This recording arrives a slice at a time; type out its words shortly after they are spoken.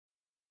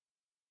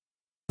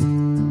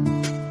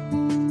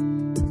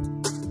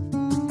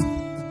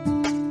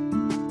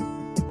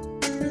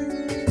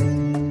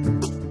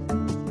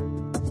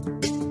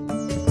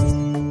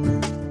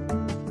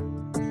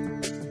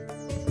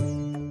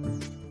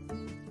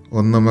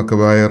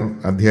1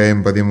 അധ്യായം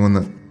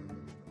 13.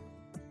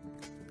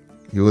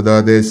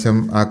 യൂദാദേശം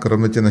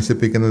ആക്രമിച്ച്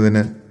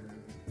നശിപ്പിക്കുന്നതിന്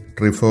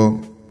ട്രിഫോ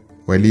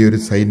വലിയൊരു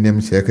സൈന്യം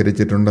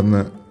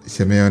ശേഖരിച്ചിട്ടുണ്ടെന്ന്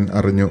ശിമെയോൻ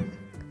അറിഞ്ഞു.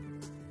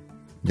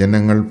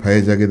 ജനങ്ങൾ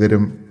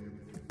ഭയചകിതരും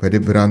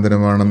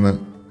പരിഭ്രാന്തരുമാണെന്ന്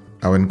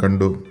അവൻ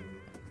കണ്ടു.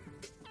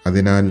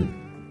 അതിനാൽ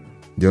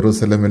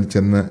ജെറൂസലമിൽ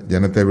ചെന്ന്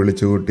ജനത്തെ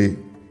വിളിച്ചുകൂട്ടി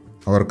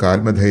അവർക്ക്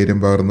ആത്മധൈര്യം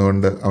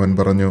പകർന്നുകൊണ്ട് അവൻ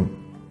പറഞ്ഞു,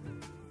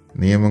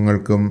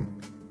 നിയമങ്ങൾക്കും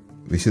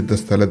വിശുദ്ധ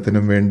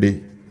സ്ഥലത്തിനും വേണ്ടി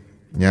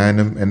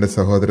ഞാനും എൻ്റെ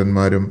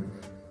സഹോദരന്മാരും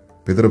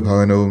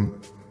പിതൃഭവനവും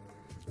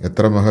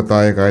എത്ര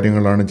മഹത്തായ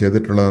കാര്യങ്ങളാണ്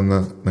ചെയ്തിട്ടുള്ളതെന്ന്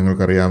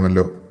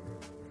നിങ്ങൾക്കറിയാമല്ലോ.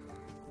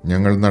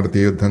 ഞങ്ങൾ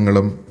നടത്തിയ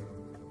യുദ്ധങ്ങളും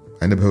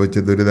അനുഭവിച്ച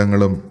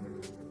ദുരിതങ്ങളും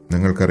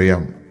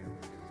നിങ്ങൾക്കറിയാം.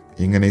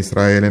 ഇങ്ങനെ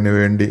ഇസ്രായേലിന്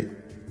വേണ്ടി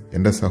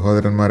എൻ്റെ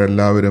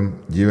സഹോദരന്മാരെല്ലാവരും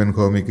ജീവൻ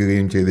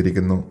ഹോമിക്കുകയും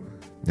ചെയ്തിരിക്കുന്നു.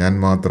 ഞാൻ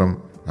മാത്രം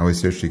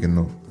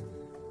അവശേഷിക്കുന്നു.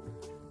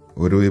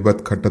 ഒരു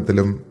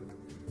വിപത്ഘട്ടത്തിലും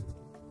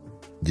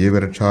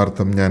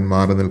ജീവരക്ഷാർത്ഥം ഞാൻ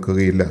മാറി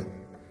നിൽക്കുകയില്ല.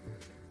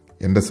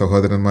 എൻ്റെ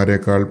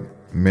സഹോദരന്മാരെക്കാൾ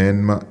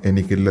മേന്മ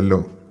എനിക്കില്ലല്ലോ.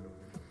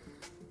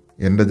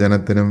 എൻ്റെ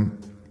ജനത്തിനും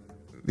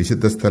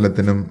വിശുദ്ധ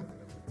സ്ഥലത്തിനും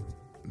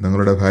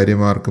നിങ്ങളുടെ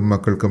ഭാര്യമാർക്കും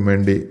മക്കൾക്കും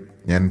വേണ്ടി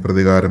ഞാൻ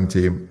പ്രതികാരം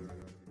ചെയ്യും.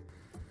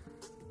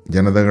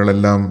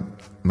 ജനതകളെല്ലാം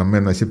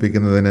നമ്മെ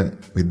നശിപ്പിക്കുന്നതിന്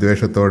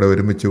വിദ്വേഷത്തോടെ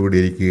ഒരുമിച്ച്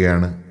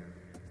കൂടിയിരിക്കുകയാണ്.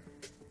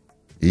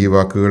 ഈ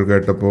വാക്കുകൾ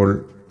കേട്ടപ്പോൾ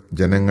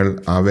ജനങ്ങൾ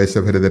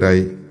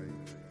ആവേശഭരിതരായി.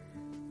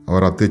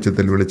 അവർ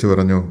അത്യുച്ചത്തിൽ വിളിച്ചു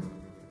പറഞ്ഞു,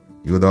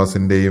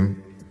 യൂദാസിൻ്റെയും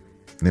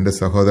നിന്റെ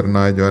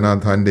സഹോദരനായ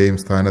ജോനാഥാൻ്റെയും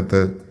സ്ഥാനത്ത്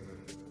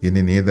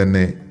ഇനി നീ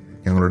തന്നെ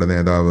ഞങ്ങളുടെ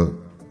നേതാവ്.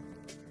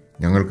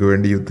 ഞങ്ങൾക്ക്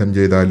വേണ്ടി യുദ്ധം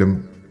ചെയ്താലും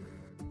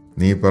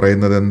നീ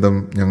പറയുന്നതെന്തും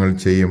ഞങ്ങൾ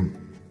ചെയ്യും.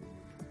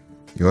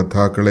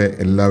 യോദ്ധാക്കളെ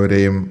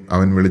എല്ലാവരെയും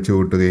അവൻ വിളിച്ചു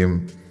കൂട്ടുകയും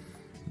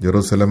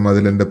ജെറൂസലം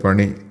മതിലിൻ്റെ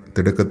പണി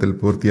തിടുക്കത്തിൽ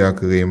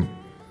പൂർത്തിയാക്കുകയും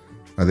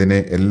അതിനെ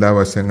എല്ലാ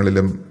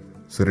വശങ്ങളിലും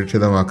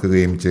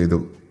സുരക്ഷിതമാക്കുകയും ചെയ്തു.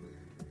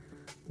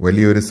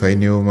 വലിയൊരു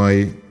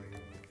സൈന്യവുമായി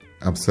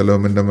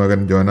അബ്സലോമിൻ്റെ മകൻ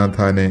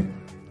ജോനാഥാനെ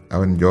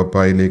അവൻ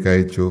ജോപ്പായിലേക്ക്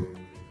അയച്ചു.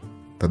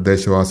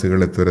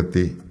 തദ്ദേശവാസികളെ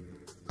തുരത്തി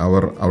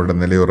അവർ അവിടെ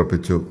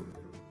നിലയുറപ്പിച്ചു.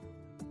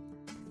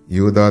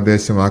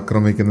 യൂദാദേശം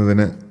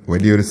ആക്രമിക്കുന്നതിന്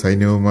വലിയൊരു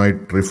സൈന്യവുമായി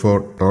ട്രിഫോ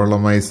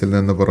ടോളമൈസിൽ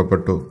നിന്ന്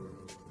പുറപ്പെട്ടു.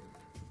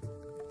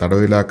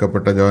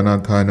 തടവിലാക്കപ്പെട്ട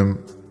ജോനാഥാനും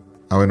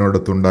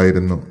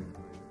അവനോടൊത്തുണ്ടായിരുന്നു.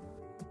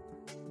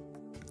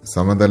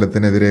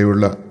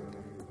 സമതലത്തിനെതിരെയുള്ള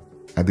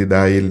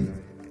അതിദായിൽ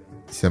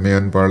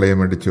ശിമെയോൻ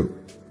പാളയമടിച്ചു.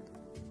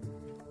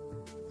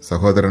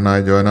 സഹോദരനായ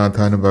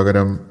ജോനാഥാനു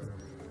പകരം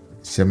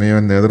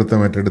ശിമെയോൻ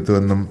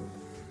നേതൃത്വമേറ്റെടുത്തുവെന്നും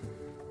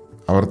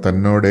അവർ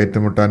തന്നോട്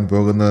ഏറ്റുമുട്ടാൻ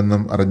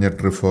പോകുന്നതെന്നും അറിഞ്ഞ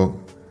ട്രിഫോ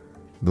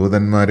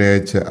ദൂതന്മാരെ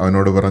അയച്ച്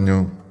അവനോട് പറഞ്ഞു,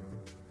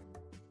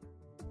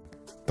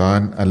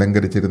 താൻ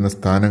അലങ്കരിച്ചിരുന്ന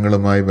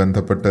സ്ഥാനങ്ങളുമായി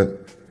ബന്ധപ്പെട്ട്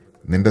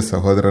നിന്റെ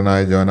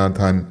സഹോദരനായ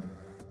ജോനാഥാൻ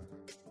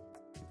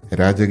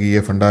രാജകീയ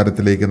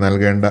ഭണ്ഡാരത്തിലേക്ക്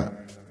നൽകേണ്ട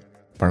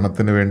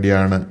പണത്തിനു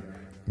വേണ്ടിയാണ്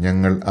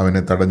ഞങ്ങൾ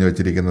അവനെ തടഞ്ഞു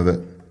വച്ചിരിക്കുന്നത്.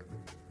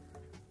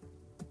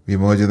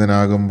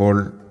 വിമോചിതനാകുമ്പോൾ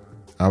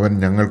അവൻ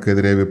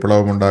ഞങ്ങൾക്കെതിരെ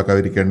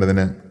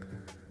വിപ്ലവമുണ്ടാക്കാതിരിക്കേണ്ടതിന്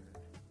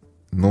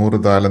 100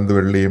 താലന്ത്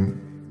വെള്ളിയും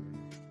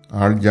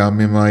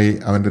ആൾജാമ്യമായി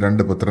അവൻ്റെ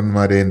 2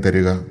 പുത്രന്മാരെയും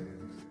തരിക.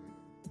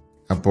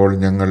 അപ്പോൾ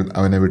ഞങ്ങൾ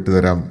അവനെ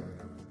വിട്ടുതരാം.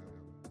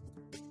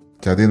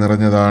 ചതി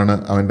നിറഞ്ഞതാണ്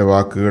അവൻ്റെ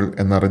വാക്കുകൾ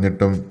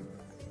എന്നറിഞ്ഞിട്ടും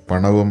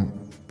പണവും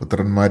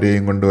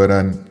പുത്രന്മാരെയും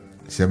കൊണ്ടുവരാൻ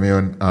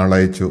ശിമെയോൻ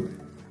ആളയച്ചു.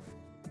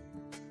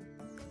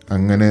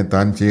 അങ്ങനെ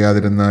താൻ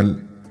ചെയ്യാതിരുന്നാൽ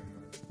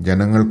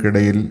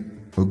ജനങ്ങൾക്കിടയിൽ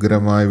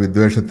ഉഗ്രമായ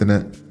വിദ്വേഷത്തിന്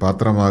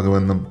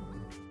പാത്രമാകുമെന്നും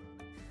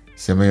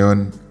ശിമെയോൻ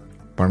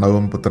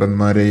പണവും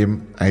പുത്രന്മാരെയും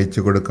അയച്ചു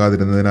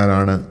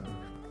കൊടുക്കാതിരുന്നതിനാലാണ്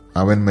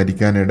അവൻ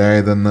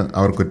മരിക്കാനിടയായതെന്ന്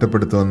അവർ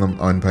കുറ്റപ്പെടുത്തുമെന്നും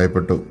അവൻ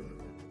ഭയപ്പെട്ടു.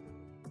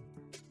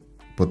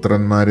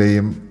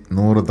 പുത്രന്മാരെയും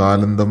 100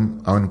 താലന്തും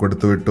അവൻ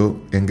കൊടുത്തുവിട്ടു.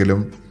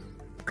 എങ്കിലും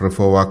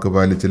ട്രിഫോ വാക്ക്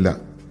പാലിച്ചില്ല.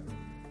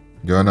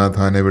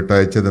 ജോനാഥാനെ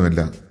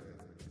വിട്ടയച്ചതുമില്ല.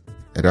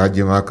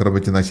 രാജ്യം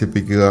ആക്രമിച്ച്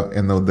നശിപ്പിക്കുക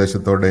എന്ന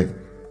ഉദ്ദേശത്തോടെ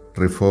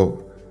ട്രിഫോ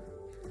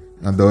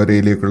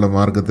അദോരയിലേക്കുള്ള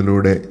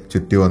മാർഗത്തിലൂടെ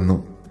ചുറ്റി വന്നു.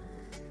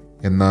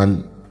 എന്നാൽ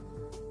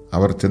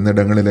അവർ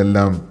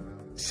ചെന്നിടങ്ങളിലെല്ലാം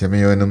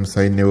ശിമെയോനും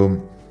സൈന്യവും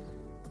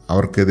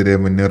അവർക്കെതിരെ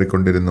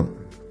മുന്നേറിക്കൊണ്ടിരുന്നു.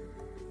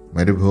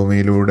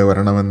 മരുഭൂമിയിലൂടെ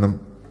വരണമെന്നും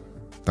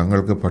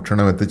തങ്ങൾക്ക്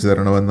ഭക്ഷണം എത്തിച്ചു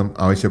തരണമെന്നും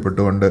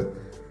ആവശ്യപ്പെട്ടുകൊണ്ട്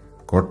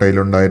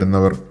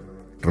കോട്ടയിലുണ്ടായിരുന്നവർ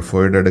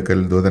ട്രിഫോയുടെ അടുക്കൽ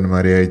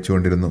ദൂതന്മാരെ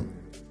അയച്ചുകൊണ്ടിരുന്നു.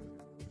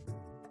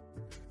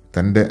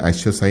 തൻ്റെ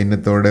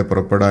അശ്വസൈന്യത്തോടെ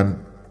പുറപ്പെടാൻ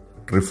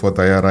ട്രിഫോ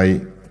തയ്യാറായി.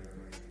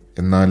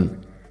 എന്നാൽ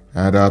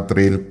ആ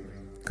രാത്രിയിൽ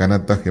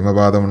കനത്ത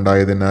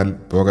ഹിമപാതമുണ്ടായതിനാൽ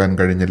പോകാൻ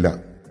കഴിഞ്ഞില്ല.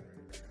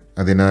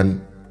 അതിനാൽ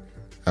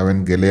അവൻ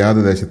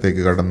ഗിലെയാദ്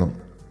ദേശത്തേക്ക് കടന്നു.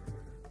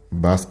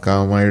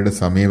 ബാസ്കാമയുടെ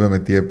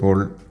സമീപമെത്തിയപ്പോൾ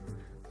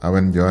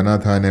അവൻ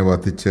ജോനാഥാനെ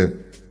വധിച്ച്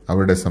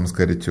അവിടെ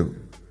സംസ്കരിച്ചു.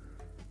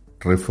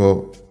 ട്രിഫോ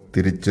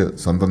തിരിച്ച്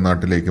സ്വന്തം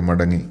നാട്ടിലേക്ക്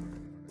മടങ്ങി.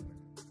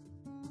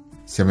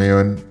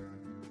 ശിമെയോൻ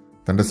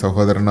തൻ്റെ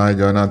സഹോദരനായ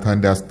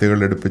ജോനാഥാൻ്റെ അസ്ഥികൾ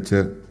എടുപ്പിച്ച്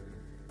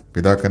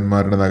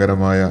പിതാക്കന്മാരുടെ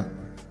നഗരമായ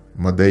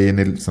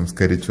മൊദയിനിൽ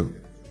സംസ്കരിച്ചു.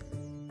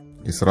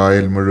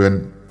 ഇസ്രായേൽ മുഴുവൻ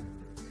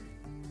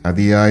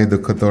അതിയായ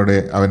ദുഃഖത്തോടെ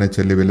അവനെ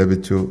ചൊല്ലി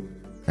വിലപിച്ചു.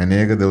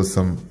 അനേക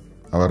ദിവസം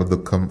അവർ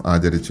ദുഃഖം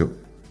ആചരിച്ചു.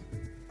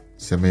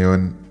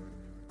 ശിമെയോൻ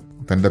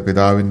തൻ്റെ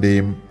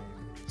പിതാവിൻ്റെയും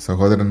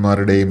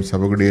സഹോദരന്മാരുടെയും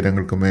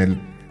ശവകുടീരങ്ങൾക്കുമേൽ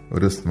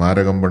ഒരു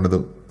സ്മാരകം പണിതു.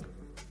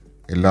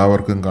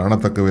 എല്ലാവർക്കും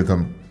കാണത്തക്ക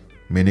വിധം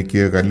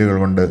മിനുക്കിയ കല്ലുകൾ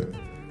കൊണ്ട്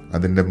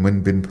അതിൻ്റെ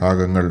മുൻപിൻ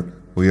ഭാഗങ്ങൾ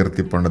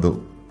ഉയർത്തിപ്പണിതു.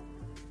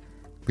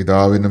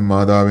 പിതാവിനും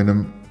മാതാവിനും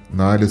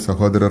 4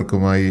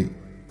 സഹോദരർക്കുമായി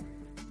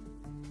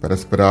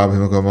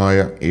പരസ്പരാഭിമുഖമായ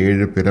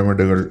 7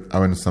 പിരമിഡുകൾ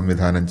അവൻ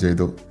സംവിധാനം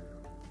ചെയ്തു.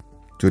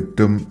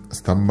 ചുറ്റും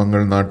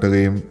സ്തംഭങ്ങൾ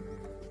നാട്ടുകയും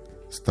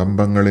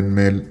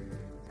സ്തംഭങ്ങളിന്മേൽ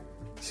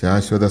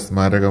ശാശ്വത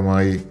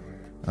സ്മാരകമായി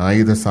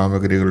ആയുധ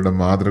സാമഗ്രികളുടെ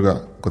മാതൃക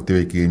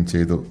കൊത്തിവയ്ക്കുകയും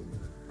ചെയ്തു.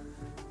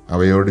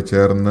 അവയോട്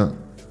ചേർന്ന്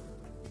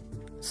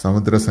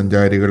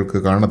സമുദ്രസഞ്ചാരികൾക്ക്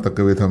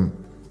കാണത്തക്ക വിധം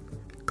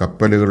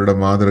കപ്പലുകളുടെ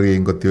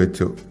മാതൃകയും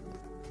കൊത്തിവെച്ചു.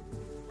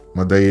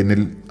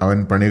 മദയിനിൽ അവൻ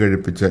പണി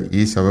കഴിപ്പിച്ച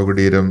ഈ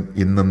ശവകുടീരം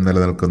ഇന്നും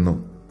നിലനിൽക്കുന്നു.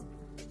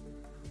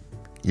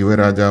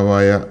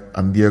 യുവരാജാവായ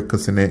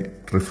അന്ത്യോക്കസിനെ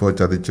ട്രിഫോ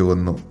ചതിച്ചു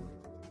കൊന്നു.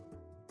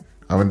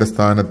 അവൻ്റെ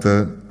സ്ഥാനത്ത്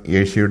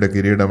ഏഷ്യയുടെ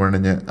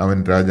കിരീടമണിഞ്ഞ് അവൻ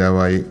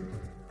രാജാവായി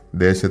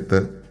ദേശത്ത്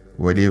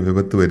വലിയ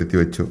വിപത്ത്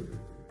വരുത്തിവെച്ചു.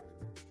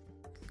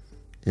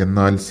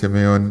 എന്നാൽ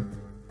ശിമെയോൻ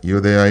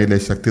യൂദയായിലെ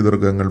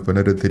ശക്തിദുർഗങ്ങൾ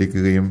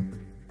പുനരുദ്ധരിക്കുകയും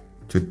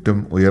ചുറ്റും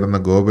ഉയർന്ന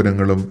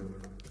ഗോപുരങ്ങളും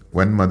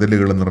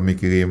വൻമതിലുകളും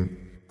നിർമ്മിക്കുകയും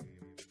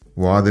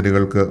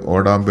വാതിലുകൾക്ക്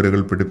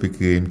ഓടാമ്പലുകൾ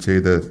പിടിപ്പിക്കുകയും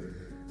ചെയ്ത്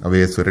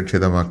അവയെ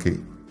സുരക്ഷിതമാക്കി.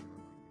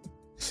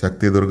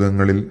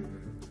 ശക്തിദുർഗങ്ങളിൽ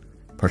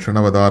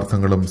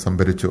ഭക്ഷണപദാർത്ഥങ്ങളും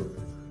സംഭരിച്ചു.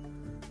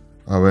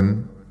 അവൻ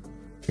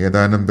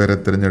ഏതാനും പേരെ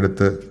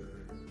തിരഞ്ഞെടുത്ത്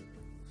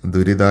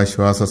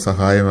ദുരിതാശ്വാസ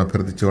സഹായം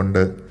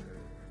അഭ്യർത്ഥിച്ചുകൊണ്ട്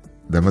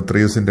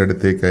ദെമത്രിയൂസിൻ്റെ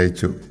അടുത്തേക്ക്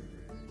അയച്ചു.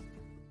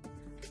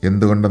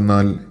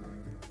 എന്തുകൊണ്ടെന്നാൽ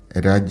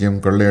രാജ്യം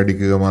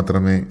കൊള്ളയടിക്കുക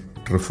മാത്രമേ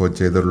ട്രിഫോ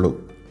ചെയ്തുള്ളൂ.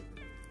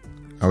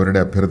 അവരുടെ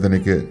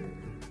അഭ്യർത്ഥനയ്ക്ക്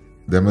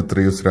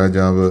ദെമത്രിയൂസ്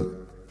രാജാവ്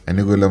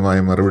അനുകൂലമായ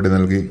മറുപടി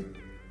നൽകി.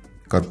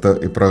 കത്ത്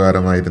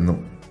ഇപ്രകാരമായിരുന്നു: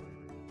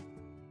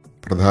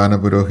 പ്രധാന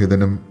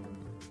പുരോഹിതനും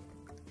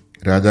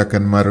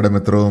രാജാക്കന്മാരുടെ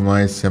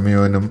മിത്രവുമായ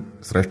ശിമെയോനും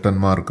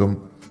ശ്രേഷ്ഠന്മാർക്കും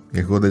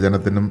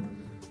യഹൂദജനത്തിനും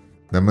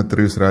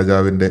ദെമത്രിയൂസ്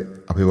രാജാവിൻ്റെ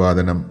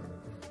അഭിവാദനം.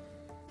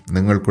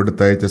 നിങ്ങൾ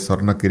കൊടുത്തയച്ച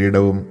സ്വർണ്ണ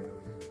കിരീടവും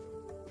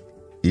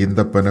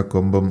ഈന്തപ്പന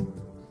കൊമ്പും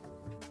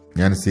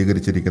ഞാൻ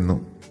സ്വീകരിച്ചിരിക്കുന്നു.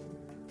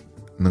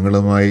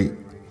 നിങ്ങളുമായി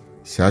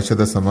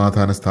ശാശ്വത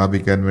സമാധാനം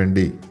സ്ഥാപിക്കാൻ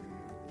വേണ്ടി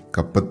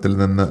കപ്പത്തിൽ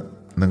നിന്ന്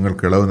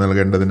നിങ്ങൾക്ക് ഇളവ്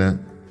നൽകേണ്ടതിന്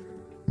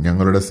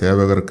ഞങ്ങളുടെ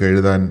സേവകർക്ക്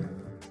എഴുതാൻ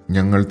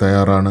ഞങ്ങൾ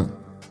തയ്യാറാണ്.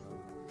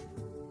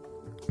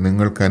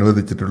 നിങ്ങൾക്ക്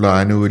അനുവദിച്ചിട്ടുള്ള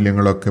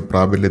ആനുകൂല്യങ്ങളൊക്കെ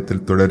പ്രാബല്യത്തിൽ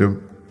തുടരും.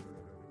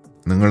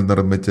 നിങ്ങൾ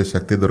നിർമ്മിച്ച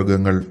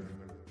ശക്തിദുർഗങ്ങൾ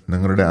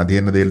നിങ്ങളുടെ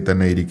അധീനതയിൽ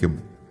തന്നെ ഇരിക്കും.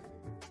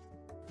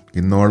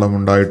 ഇന്നോളം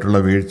ഉണ്ടായിട്ടുള്ള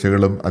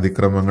വീഴ്ചകളും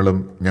അതിക്രമങ്ങളും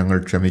ഞങ്ങൾ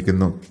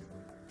ക്ഷമിക്കുന്നു.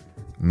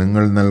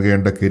 നിങ്ങൾ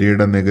നൽകേണ്ട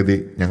കിരീട നികുതി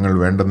ഞങ്ങൾ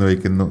വേണ്ടെന്ന്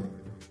വയ്ക്കുന്നു.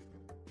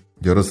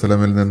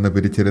 ജെറുസലമിൽ നിന്ന്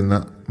പിരിച്ചിരുന്ന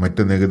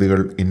മറ്റു നികുതികൾ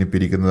ഇനി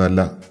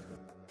പിരിക്കുന്നതല്ല.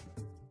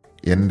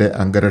 എൻ്റെ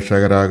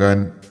അംഗരക്ഷകരാകാൻ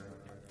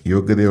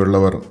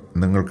യോഗ്യതയുള്ളവർ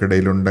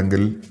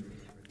നിങ്ങൾക്കിടയിലുണ്ടെങ്കിൽ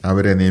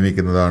അവരെ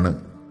നിയമിക്കുന്നതാണ്.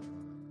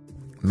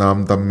 നാം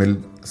തമ്മിൽ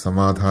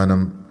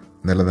സമാധാനം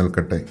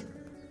നിലനിൽക്കട്ടെ.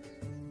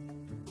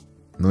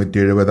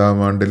 170-ാം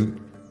ആണ്ടിൽ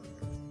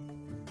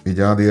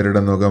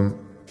വിജാതീയരുടെ നുകം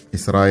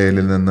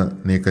ഇസ്രായേലിൽ നിന്ന്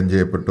നീക്കം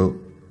ചെയ്യപ്പെട്ടു.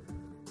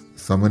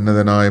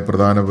 സമുന്നതനായ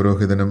പ്രധാന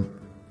പുരോഹിതനും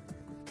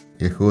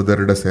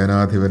യഹൂദരുടെ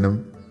സേനാധിപനും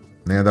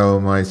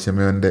നേതാവുമായ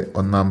ശിമെയോന്റെ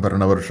 1-ാം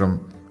ഭരണവർഷം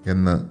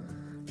എന്ന്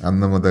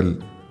അന്നു മുതൽ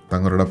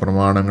തങ്ങളുടെ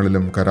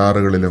പ്രമാണങ്ങളിലും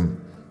കരാറുകളിലും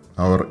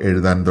അവർ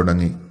എഴുതാൻ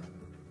തുടങ്ങി.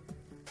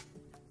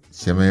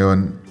 ശിമെയോൻ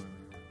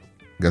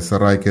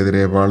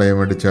ഗസറായ്ക്കെതിരെ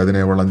പാളയമടിച്ച്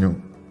അതിനെ വളഞ്ഞു.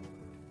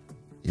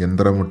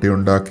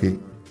 യന്ത്രമുട്ടിയുണ്ടാക്കി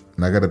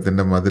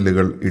നഗരത്തിൻ്റെ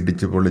മതിലുകൾ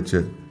ഇടിച്ചു പൊളിച്ച്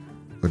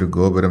ഒരു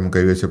ഗോപുരം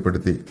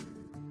കൈവശപ്പെടുത്തി.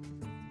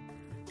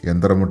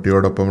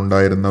 യന്ത്രമുട്ടിയോടൊപ്പം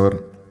ഉണ്ടായിരുന്നവർ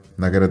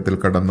നഗരത്തിൽ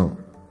കടന്നു.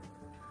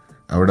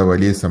 അവിടെ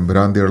വലിയ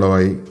സംഭ്രാന്തി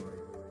ഉളവായി.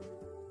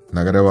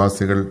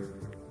 നഗരവാസികൾ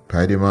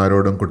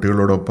ഭാര്യമാരോടും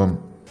കുട്ടികളോടൊപ്പം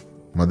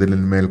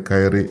മതിലിന്മേൽ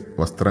കയറി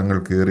വസ്ത്രങ്ങൾ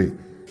കീറി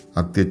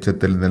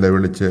അത്യുച്ചത്തിൽ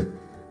നിലവിളിച്ച്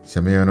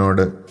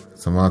ശിമെയോനോട്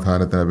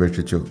സമാധാനത്തിന്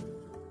അപേക്ഷിച്ചു.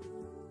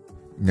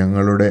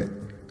 ഞങ്ങളുടെ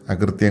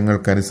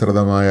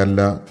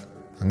അകൃത്യങ്ങൾക്കനുസൃതമായല്ല,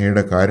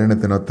 അങ്ങയുടെ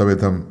കാരുണ്യത്തിനൊത്ത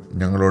വിധം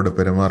ഞങ്ങളോട്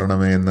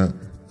പെരുമാറണമേ എന്ന്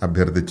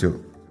അഭ്യർത്ഥിച്ചു.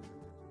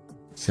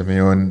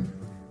 ശിമെയോൻ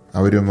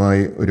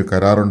അവരുമായി ഒരു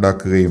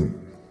കരാറുണ്ടാക്കുകയും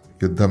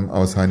യുദ്ധം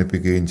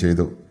അവസാനിപ്പിക്കുകയും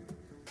ചെയ്തു.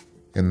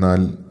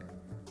 എന്നാൽ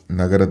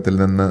നഗരത്തിൽ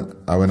നിന്ന്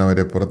അവൻ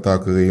അവരെ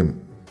പുറത്താക്കുകയും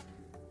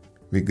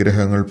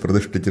വിഗ്രഹങ്ങൾ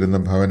പ്രതിഷ്ഠിച്ചിരുന്ന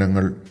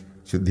ഭവനങ്ങൾ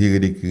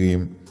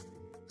ശുദ്ധീകരിക്കുകയും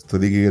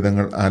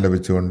സ്തുതിഗീതങ്ങൾ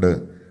ആലപിച്ചുകൊണ്ട്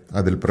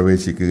അതിൽ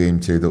പ്രവേശിക്കുകയും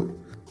ചെയ്തു.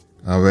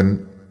 അവൻ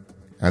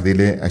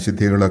അതിലെ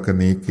അശുദ്ധികളൊക്കെ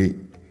നീക്കി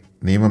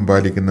നിയമം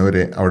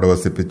പാലിക്കുന്നവരെ അവിടെ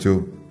വസിപ്പിച്ചു.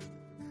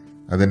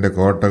 അതിൻ്റെ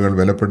കോട്ടകൾ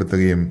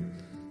ബലപ്പെടുത്തുകയും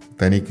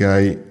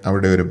തനിക്കായി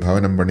അവിടെ ഒരു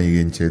ഭവനം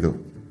പണിയുകയും ചെയ്തു.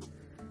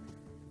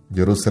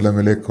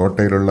 ജെറുസലമിലെ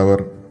കോട്ടയിലുള്ളവർ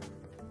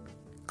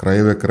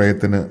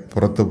ക്രയവിക്രയത്തിന്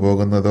പുറത്തു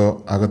പോകുന്നതോ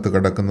അകത്ത്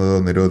കടക്കുന്നതോ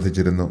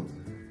നിരോധിച്ചിരുന്നു.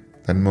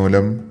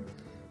 തന്മൂലം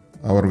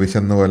അവർ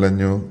വിശന്നു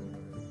വലഞ്ഞു.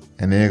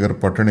 അനേകർ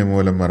പട്ടിണി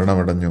മൂലം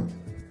മരണമടഞ്ഞു.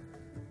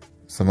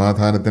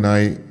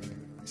 സമാധാനത്തിനായി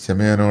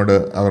ശിമെയോനോട്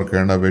അവർ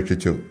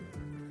കേണപേക്ഷിച്ചു.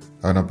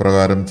 അവൻ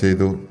അപ്രകാരം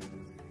ചെയ്തു.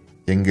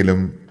 എങ്കിലും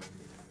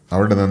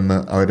അവിടെ നിന്ന്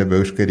അവരെ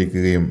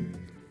ബഹിഷ്കരിക്കുകയും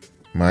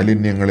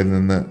മാലിന്യങ്ങളിൽ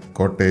നിന്ന്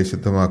കോട്ടയെ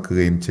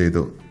ശുദ്ധമാക്കുകയും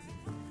ചെയ്തു.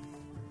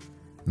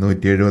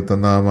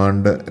 171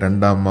 ആണ്ട്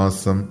 2-ാം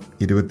മാസം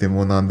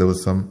 23-ാം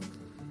ദിവസം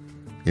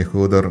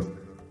യഹൂദർ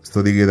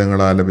സ്തുതിഗീതങ്ങൾ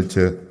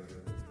ആലപിച്ച്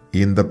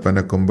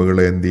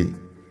ഈന്തപ്പനക്കൊമ്പുകളേന്തി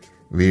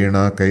വീണ,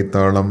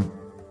 കൈത്താളം,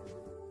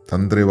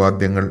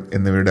 തന്ത്രിവാദ്യങ്ങൾ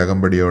എന്നിവയുടെ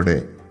അകമ്പടിയോടെ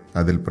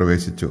അതിൽ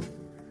പ്രവേശിച്ചു.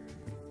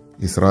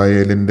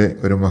 ഇസ്രായേലിൻ്റെ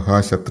ഒരു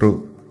മഹാശത്രു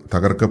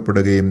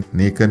തകർക്കപ്പെടുകയും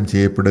നീക്കം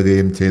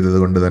ചെയ്യപ്പെടുകയും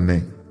ചെയ്തതുകൊണ്ട് തന്നെ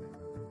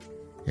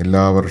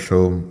എല്ലാ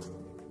വർഷവും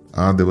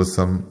ആ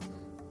ദിവസം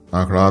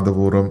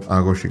ആഹ്ലാദപൂർവ്വം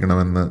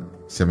ആഘോഷിക്കണമെന്ന്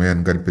ശമയൻ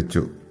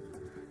കൽപ്പിച്ചു.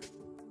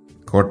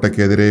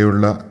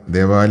 കോട്ടയ്ക്കെതിരെയുള്ള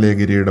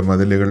ദേവാലയഗിരിയുടെ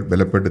മതിലുകൾ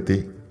ബലപ്പെടുത്തി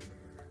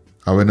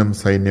അവനും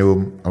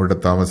സൈന്യവും അവിടെ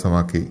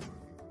താമസമാക്കി.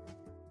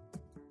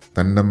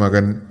 തൻ്റെ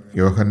മകൻ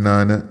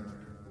യോഹന്നാന്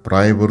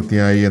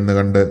പ്രായപൂർത്തിയായി എന്ന്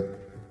കണ്ട്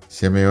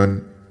ശമയോൻ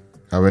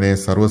അവനെ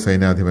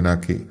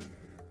സർവ്വസൈന്യാധിപനാക്കി.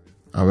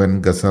 അവൻ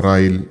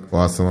ഗസറായിൽ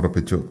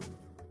വാസമുറപ്പിച്ചു.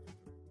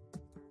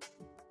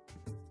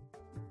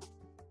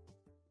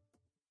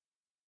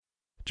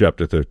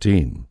 Chapter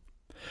 13.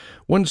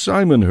 When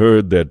Simon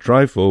heard that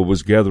Trypho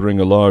was gathering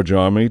a large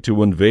army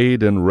to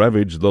invade and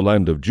ravage the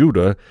land of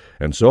Judah,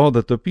 and saw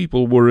that the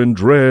people were in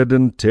dread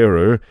and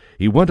terror,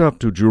 he went up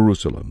to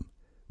Jerusalem.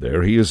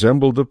 There he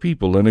assembled the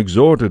people and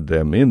exhorted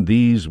them in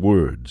these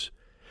words: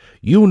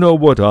 You know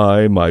what I,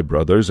 my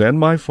brothers,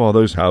 and my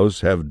father's house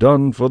have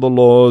done for the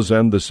laws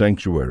and the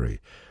sanctuary,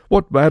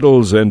 what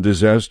battles and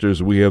disasters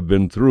we have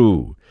been through.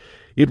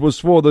 It was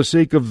for the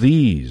sake of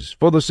these,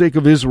 for the sake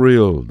of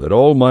Israel, that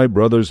all my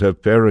brothers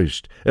have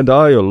perished, and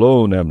I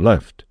alone am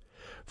left.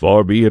 Far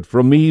be it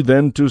from me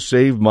then to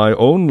save my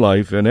own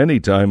life in any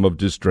time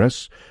of distress,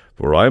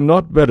 for I am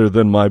not better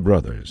than my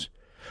brothers.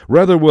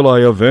 Rather will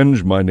I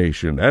avenge my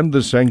nation and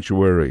the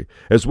sanctuary,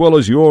 as well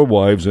as your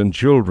wives and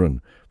children,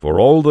 for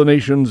all the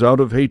nations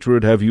out of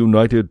hatred have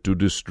united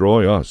to destroy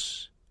us.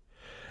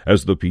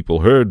 As the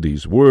people heard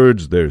these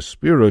words, their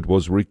spirit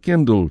was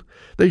rekindled.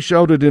 They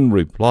shouted in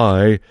reply,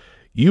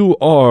 You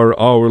are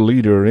our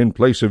leader in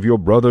place of your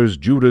brothers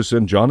Judas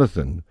and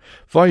Jonathan.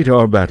 Fight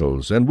our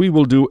battles, and we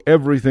will do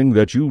everything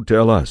that you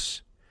tell us.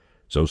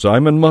 So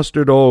Simon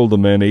mustered all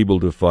the men able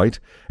to fight,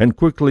 and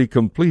quickly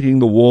completing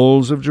the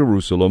walls of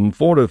Jerusalem,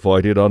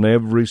 fortified it on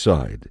every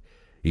side.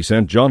 He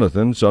sent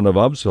Jonathan, son of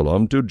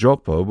Absalom, to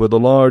Joppa with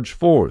a large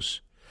force.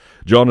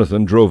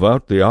 Jonathan drove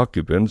out the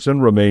occupants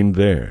and remained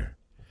there.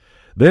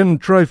 Then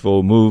Trypho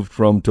moved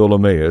from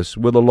Ptolemais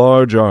with a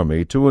large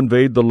army to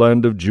invade the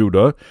land of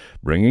Judah,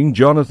 bringing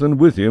Jonathan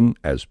with him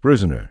as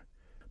prisoner.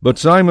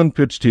 But Simon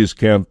pitched his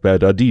camp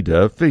at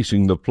Adida,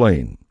 facing the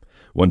plain.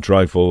 When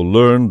Trypho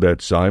learned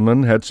that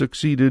Simon had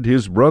succeeded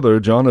his brother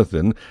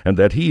Jonathan, and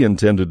that he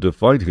intended to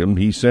fight him,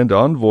 he sent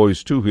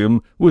envoys to him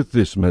with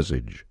this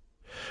message: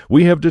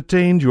 We have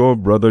detained your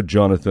brother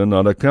Jonathan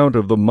on account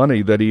of the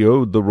money that he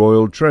owed the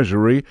royal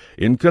treasury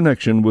in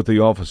connection with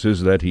the offices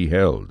that he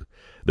held.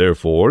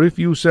 Therefore, if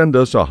you send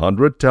us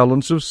 100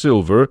 talents of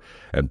silver,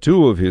 and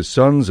 2 of his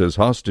sons as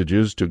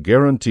hostages to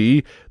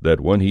guarantee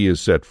that when he is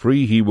set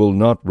free he will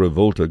not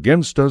revolt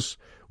against us,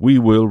 we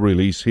will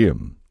release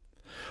him.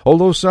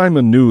 Although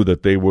Simon knew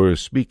that they were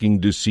speaking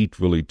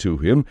deceitfully to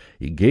him,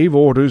 he gave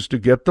orders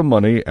to get the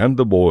money and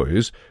the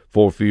boys,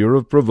 for fear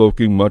of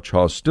provoking much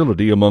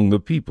hostility among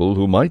the people,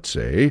 who might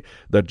say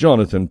that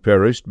Jonathan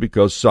perished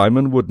because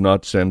Simon would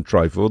not send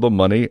Trypho the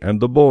money and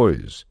the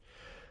boys.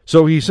 So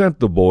he sent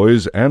the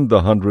boys and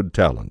the 100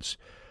 talents.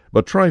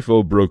 But Trypho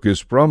broke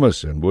his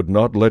promise and would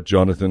not let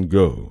Jonathan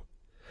go.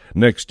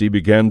 Next he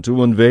began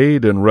to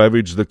invade and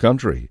ravage the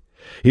country.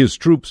 His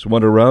troops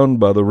went around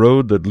by the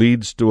road that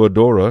leads to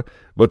Adora,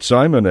 but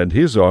Simon and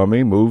his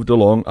army moved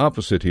along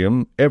opposite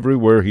him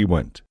everywhere he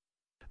went.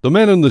 The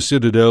men in the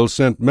citadel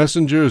sent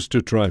messengers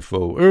to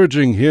Trypho,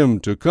 urging him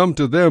to come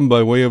to them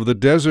by way of the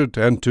desert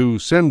and to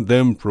send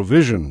them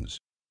provisions.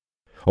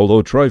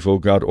 Although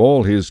Trypho got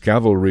all his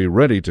cavalry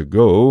ready to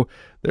go,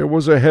 there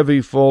was a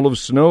heavy fall of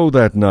snow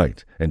that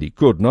night, and he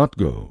could not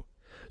go.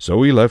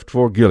 So he left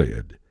for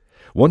Gilead.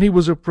 When he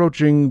was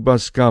approaching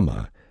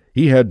Bascama,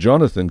 he had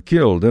Jonathan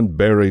killed and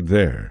buried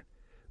there.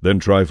 Then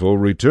Trypho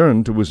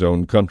returned to his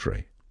own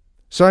country.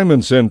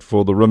 Simon sent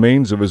for the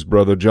remains of his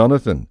brother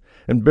Jonathan,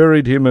 and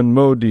buried him in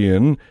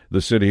Modian,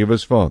 the city of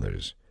his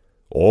fathers.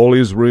 All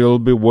Israel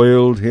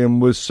bewailed him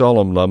with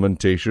solemn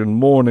lamentation,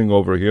 mourning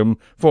over him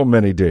for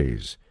many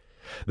days.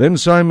 Then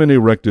Simon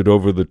erected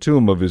over the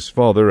tomb of his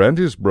father and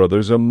his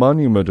brothers a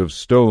monument of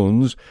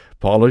stones,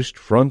 polished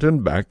front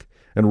and back,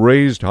 and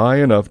raised high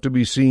enough to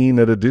be seen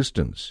at a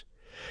distance.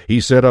 He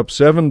set up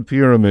 7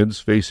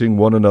 pyramids facing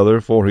one another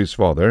for his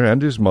father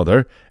and his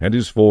mother and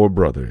his 4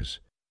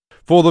 brothers.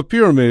 For the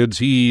pyramids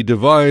he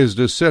devised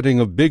a setting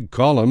of big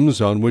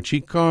columns on which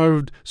he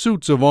carved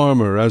suits of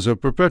armor as a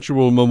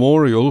perpetual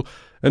memorial,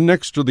 and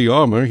next to the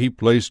armor he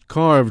placed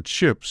carved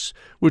ships,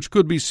 which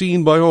could be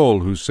seen by all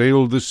who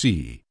sailed the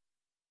sea.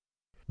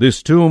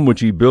 This tomb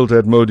which he built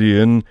at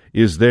Modian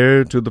is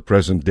there to the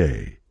present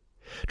day.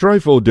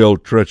 Trypho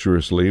dealt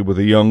treacherously with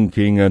the young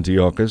king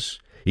Antiochus.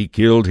 He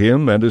killed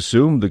him and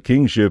assumed the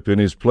kingship in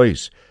his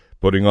place,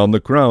 putting on the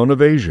crown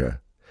of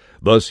Asia.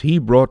 Thus he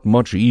brought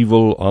much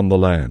evil on the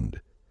land.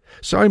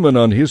 Simon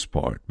on his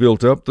part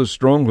built up the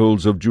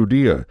strongholds of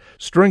Judea,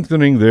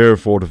 strengthening their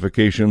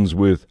fortifications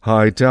with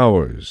high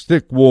towers,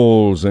 thick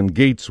walls, and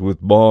gates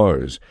with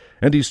bars,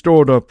 and he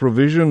stored up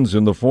provisions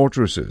in the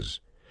fortresses.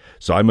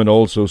 Simon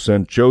also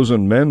sent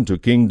chosen men to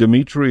King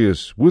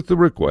Demetrius with the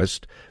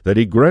request that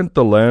he grant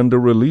the land a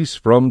release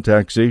from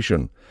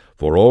taxation,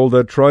 for all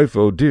that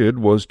Trypho did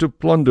was to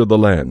plunder the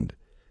land.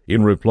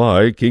 In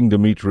reply, King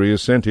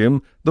Demetrius sent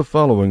him the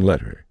following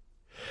letter.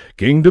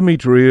 King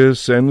Demetrius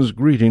sends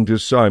greeting to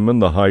Simon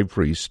the high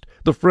priest,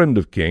 the friend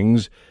of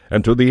kings,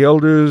 and to the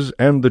elders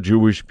and the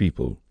Jewish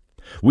people.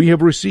 We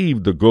have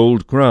received the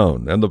gold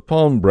crown and the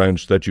palm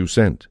branch that you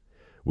sent.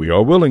 We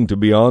are willing to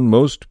be on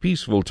most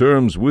peaceful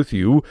terms with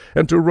you,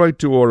 and to write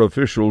to our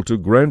official to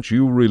grant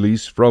you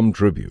release from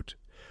tribute.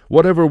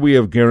 Whatever we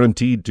have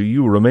guaranteed to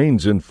you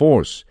remains in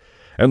force,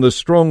 and the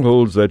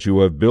strongholds that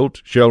you have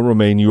built shall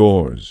remain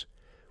yours.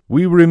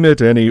 We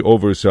remit any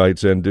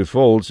oversights and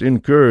defaults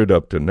incurred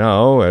up to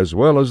now, as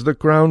well as the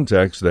crown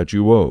tax that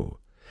you owe.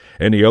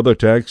 Any other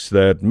tax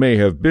that may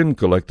have been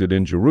collected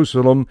in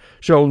Jerusalem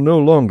shall no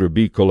longer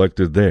be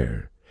collected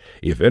there.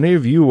 If any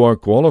of you are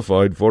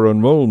qualified for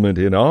enrollment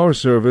in our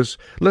service,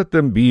 let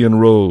them be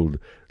enrolled.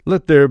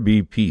 Let there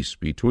be peace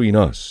between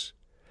us.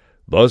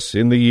 Thus,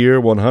 in the year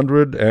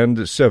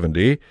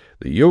 170,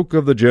 the yoke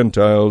of the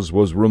Gentiles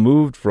was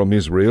removed from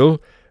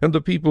Israel, and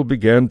the people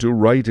began to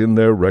write in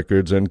their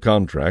records and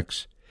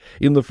contracts,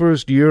 in the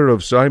first year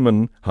of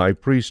Simon, high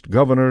priest,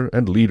 governor,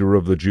 and leader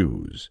of the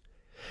Jews.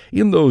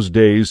 In those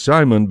days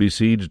Simon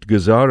besieged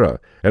Gazara,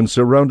 and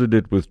surrounded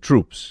it with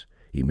troops.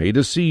 He made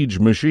a siege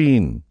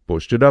machine,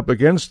 pushed it up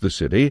against the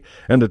city,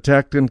 and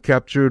attacked and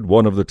captured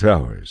one of the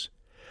towers.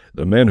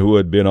 The men who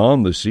had been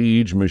on the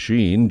siege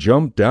machine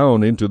jumped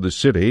down into the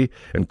city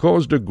and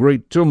caused a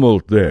great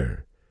tumult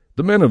there.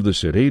 The men of the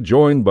city,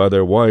 joined by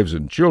their wives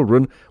and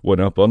children,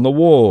 went up on the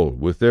wall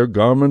with their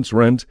garments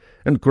rent,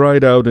 and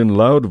cried out in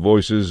loud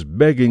voices,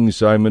 begging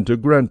Simon to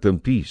grant them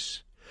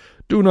peace.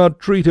 "Do not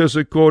treat us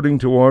according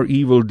to our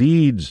evil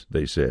deeds,"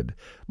 they said,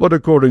 "but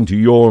according to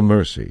your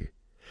mercy."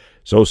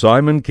 So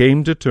Simon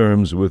came to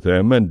terms with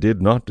them and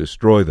did not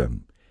destroy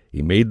them.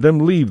 He made them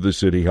leave the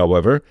city,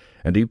 however,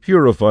 and he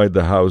purified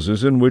the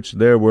houses in which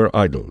there were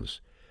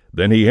idols.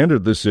 Then he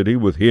entered the city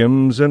with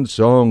hymns and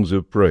songs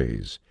of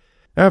praise.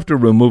 After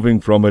removing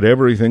from it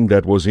everything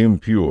that was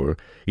impure,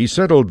 he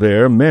settled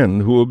there men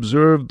who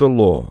observed the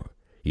law.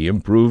 He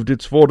improved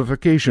its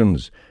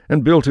fortifications,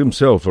 and built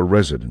himself a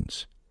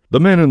residence. The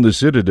men in the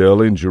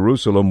citadel in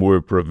Jerusalem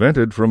were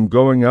prevented from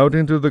going out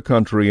into the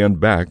country and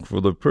back for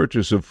the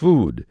purchase of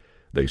food.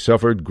 They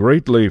suffered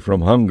greatly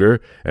from hunger,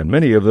 and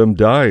many of them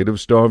died of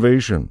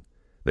starvation.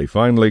 They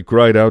finally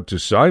cried out to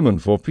Simon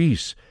for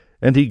peace,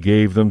 and he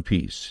gave them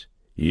peace.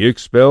 He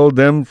expelled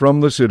them from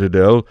the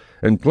citadel,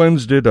 and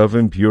cleansed it of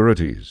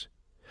impurities.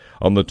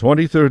 On the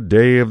 23rd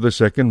day of the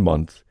second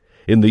month,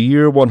 in the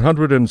year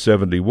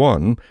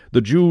 171,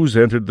 the Jews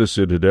entered the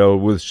citadel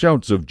with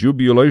shouts of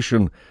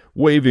jubilation,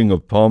 waving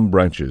of palm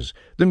branches,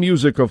 the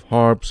music of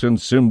harps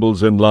and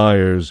cymbals and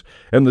lyres,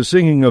 and the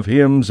singing of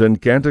hymns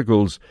and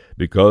canticles,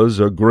 because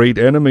a great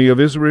enemy of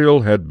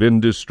Israel had been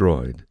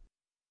destroyed.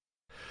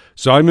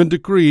 Simon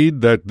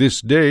decreed that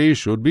this day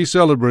should be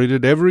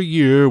celebrated every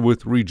year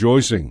with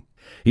rejoicing.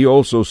 He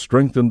also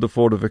strengthened the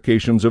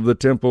fortifications of the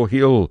Temple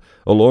Hill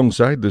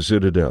alongside the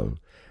citadel,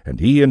 and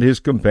he and his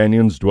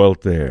companions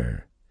dwelt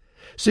there.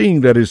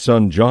 Seeing that his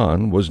son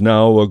John was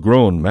now a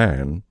grown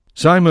man,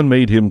 Simon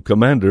made him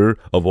commander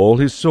of all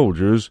his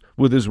soldiers,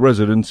 with his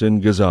residence in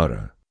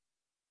Gazara.